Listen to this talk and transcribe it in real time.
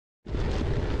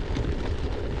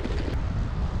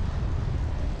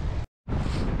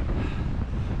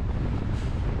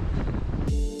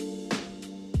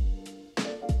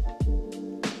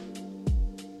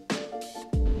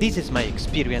This is my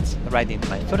experience riding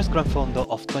my first Gran Fondo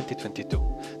of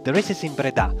 2022. The race is in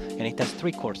Breda and it has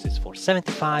 3 courses for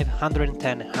 75,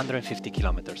 110 and 150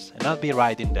 kilometers, and I'll be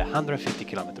riding the 150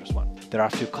 kilometers one. There are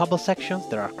a few cobble sections,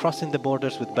 there are crossing the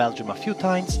borders with Belgium a few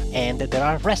times, and there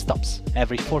are rest stops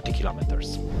every 40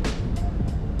 kilometers.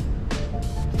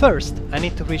 First, I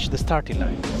need to reach the starting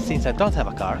line. Since I don't have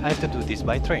a car, I have to do this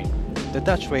by train. The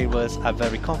Dutch railways are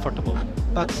very comfortable,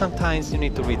 but sometimes you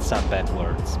need to read some bad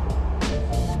words.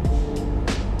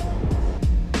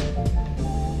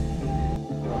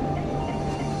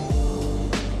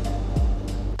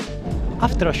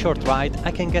 After a short ride,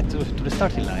 I can get to the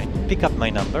starting line, pick up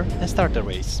my number and start the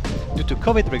race. Due to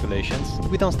COVID regulations,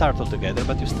 we don't start all together,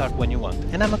 but you start when you want.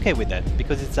 And I'm okay with that,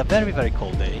 because it's a very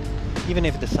cold day, even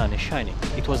if the sun is shining.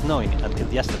 It was snowing until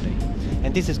yesterday,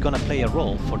 and this is gonna play a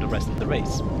role for the rest of the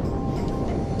race.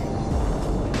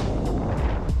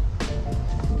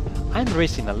 I'm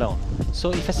racing alone, so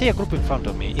if I see a group in front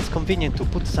of me, it's convenient to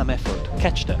put some effort,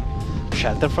 catch them,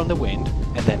 shelter from the wind,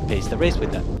 and then pace the race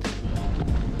with them.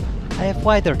 I have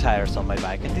wider tires on my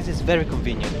bike, and this is very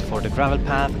convenient for the gravel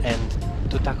path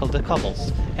and to tackle the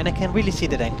cobbles, and I can really see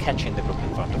that I'm catching the group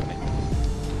in front of me.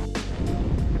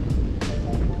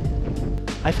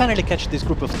 I finally catch this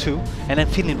group of 2 and I'm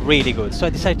feeling really good, so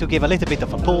I decide to give a little bit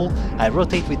of a pull. I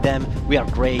rotate with them, we are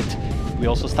great, we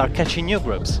also start catching new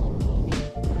groups.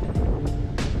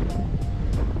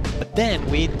 But then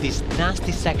we hit this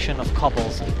nasty section of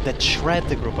cobbles that shred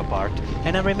the group apart,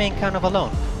 and I remain kind of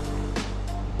alone.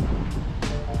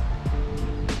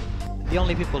 The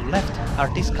only people left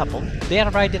are this couple. They are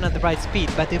riding at the right speed,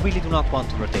 but they really do not want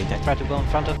to rotate. I try to go in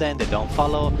front of them, they don't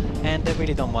follow, and they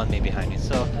really don't want me behind me.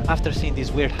 So after seeing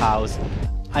this weird house,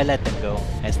 I let them go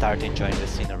and start enjoying the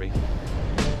scenery.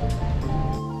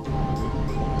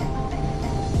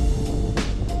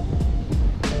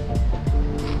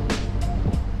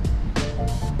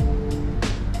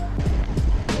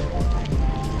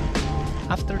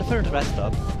 After the third rest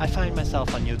stop, I find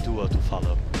myself a new duo to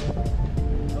follow.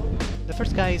 The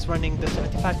first guy is running the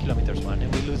 75 kilometers one,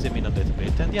 and we lose him in a little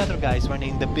bit, and the other guy is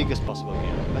running the biggest possible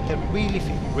gear, but they really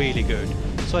feel really good.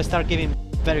 So I start giving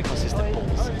very consistent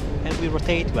pulls, and we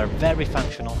rotate, we are very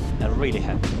functional and really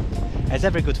happy. As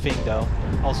every good thing though,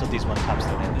 also this one comes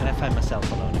to an end, and I find myself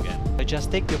alone again. I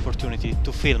just take the opportunity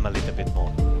to film a little bit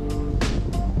more.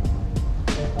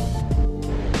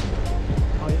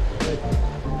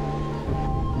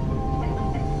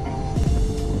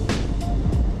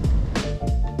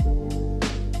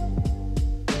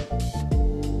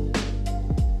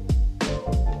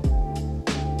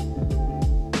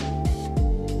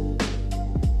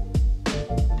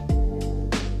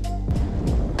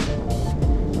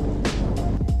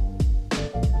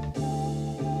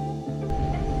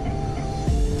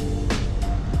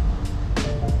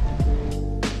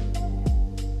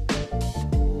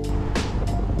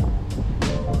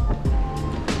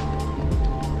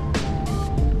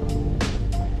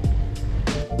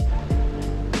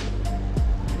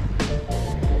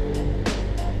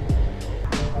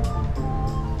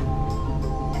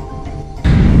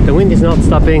 The wind is not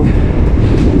stopping,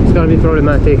 it's gonna be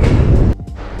problematic.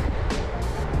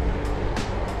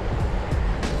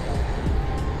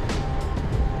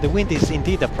 The wind is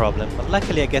indeed a problem, but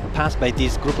luckily I get passed by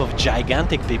this group of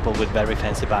gigantic people with very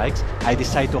fancy bikes. I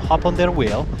decide to hop on their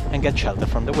wheel and get shelter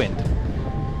from the wind.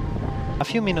 A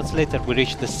few minutes later we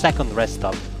reach the second rest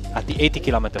stop at the 80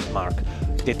 kilometers mark.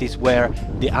 That is where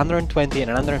the 120 and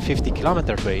 150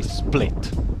 kilometer race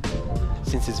split.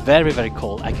 Since it's very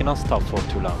cold, I cannot stop for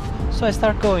too long, so I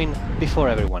start going before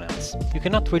everyone else. You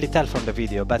cannot really tell from the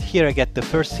video, but here I get the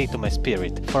first seat to my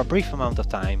spirit. For a brief amount of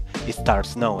time, it starts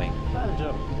snowing.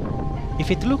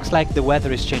 If it looks like the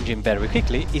weather is changing very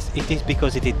quickly, it is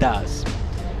because it does.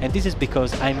 And this is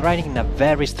because I'm riding in a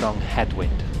very strong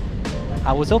headwind.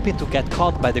 I was hoping to get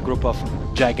caught by the group of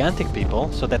gigantic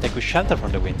people so that I could shelter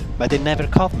from the wind, but they never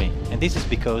caught me, and this is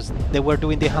because they were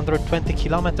doing the 120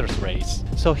 kilometers race.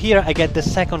 So here I get the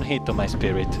second hit to my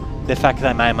spirit, the fact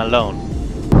that I'm alone.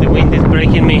 The wind is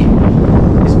breaking me,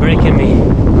 it's breaking me.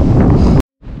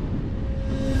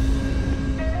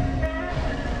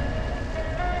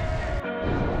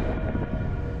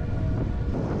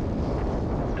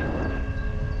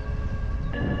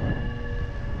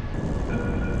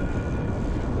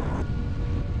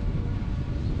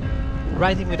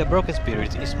 Riding with a broken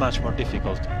spirit is much more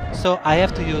difficult, so I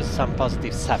have to use some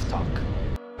positive self-talk.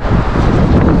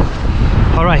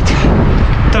 Alright,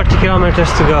 30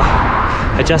 kilometers to go.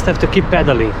 I just have to keep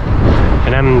pedaling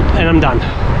and I'm done.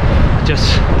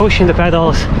 Just pushing the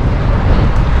pedals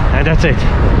and that's it.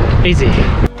 Easy.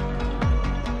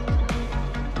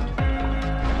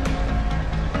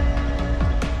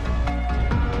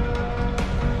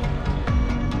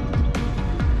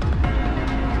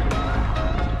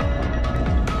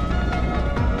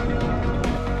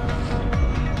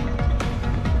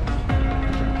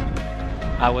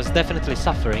 was definitely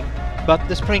suffering, but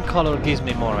the spring color gives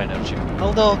me more energy.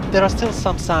 Although there are still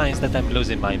some signs that I'm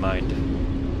losing my mind.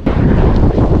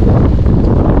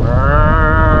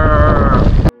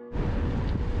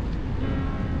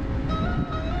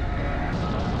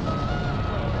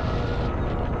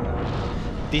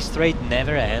 This straight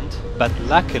never ends, but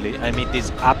luckily I meet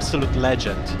this absolute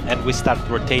legend and we start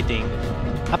rotating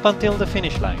up until the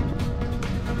finish line.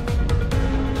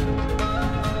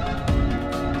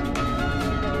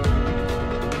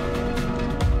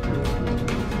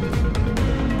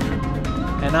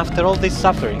 And after all this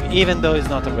suffering, even though it's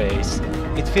not a race,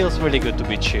 it feels really good to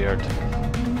be cheered.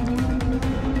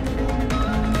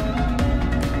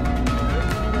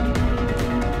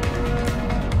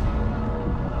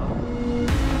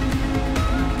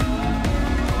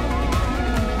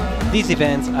 These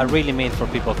events are really made for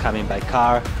people coming by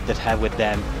car that have with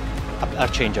them a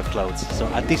change of clothes. So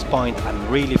at this point I'm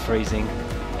really freezing,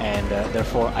 and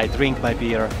therefore I drink my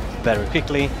beer very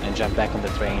quickly and jump back on the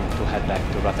train to head back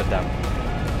to Rotterdam.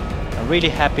 I'm really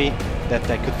happy that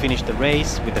I could finish the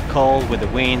race with the cold, with the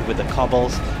wind, with the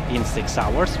cobbles in 6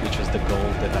 hours, which was the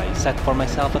goal that I set for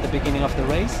myself at the beginning of the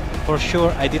race. For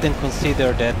sure, I didn't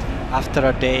consider that after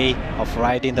a day of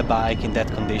riding the bike in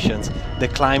that conditions, the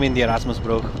climb in the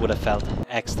Erasmusbrug would have felt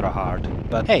extra hard.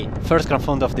 But hey, first Gran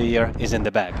Fondo of the year is in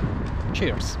the bag.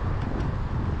 Cheers!